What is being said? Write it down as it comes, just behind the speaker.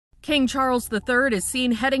King Charles III is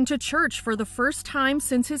seen heading to church for the first time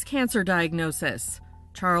since his cancer diagnosis.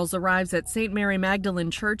 Charles arrives at St. Mary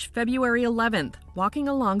Magdalene Church February 11th, walking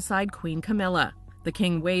alongside Queen Camilla. The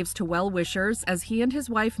king waves to well-wishers as he and his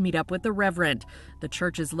wife meet up with the Reverend. The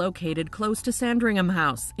church is located close to Sandringham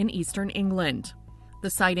House in eastern England.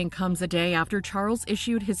 The sighting comes a day after Charles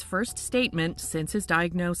issued his first statement since his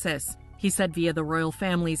diagnosis. He said via the royal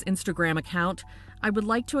family's Instagram account, "I would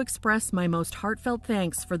like to express my most heartfelt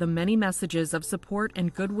thanks for the many messages of support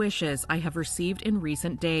and good wishes I have received in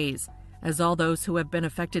recent days. As all those who have been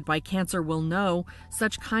affected by cancer will know,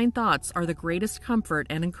 such kind thoughts are the greatest comfort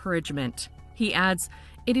and encouragement." He adds,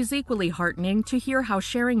 "It is equally heartening to hear how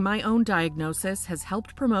sharing my own diagnosis has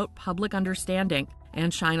helped promote public understanding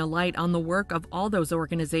and shine a light on the work of all those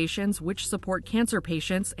organizations which support cancer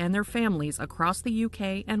patients and their families across the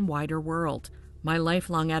UK and wider world. My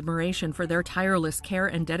lifelong admiration for their tireless care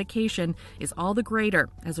and dedication is all the greater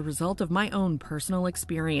as a result of my own personal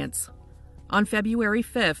experience." On February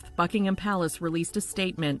 5th, Buckingham Palace released a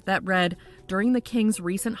statement that read, "During the King's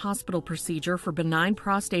recent hospital procedure for benign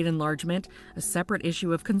prostate enlargement, a separate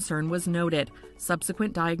issue of concern was noted.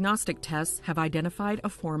 Subsequent diagnostic tests have identified a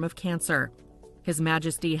form of cancer." His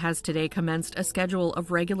Majesty has today commenced a schedule of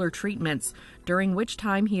regular treatments, during which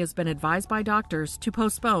time he has been advised by doctors to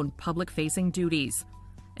postpone public-facing duties.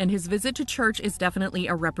 And his visit to church is definitely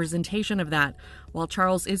a representation of that. While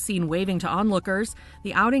Charles is seen waving to onlookers,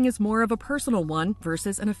 the outing is more of a personal one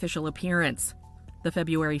versus an official appearance. The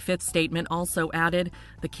February 5th statement also added,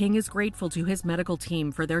 "The King is grateful to his medical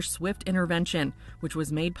team for their swift intervention, which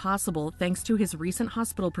was made possible thanks to his recent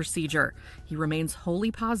hospital procedure. He remains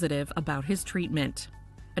wholly positive about his treatment."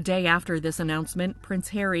 A day after this announcement, Prince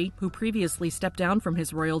Harry, who previously stepped down from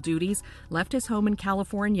his royal duties, left his home in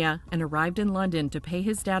California and arrived in London to pay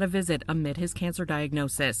his dad a visit amid his cancer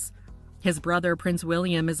diagnosis. His brother, Prince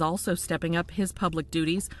William, is also stepping up his public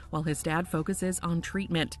duties while his dad focuses on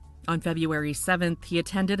treatment. On February 7th, he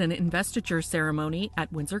attended an investiture ceremony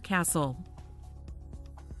at Windsor Castle.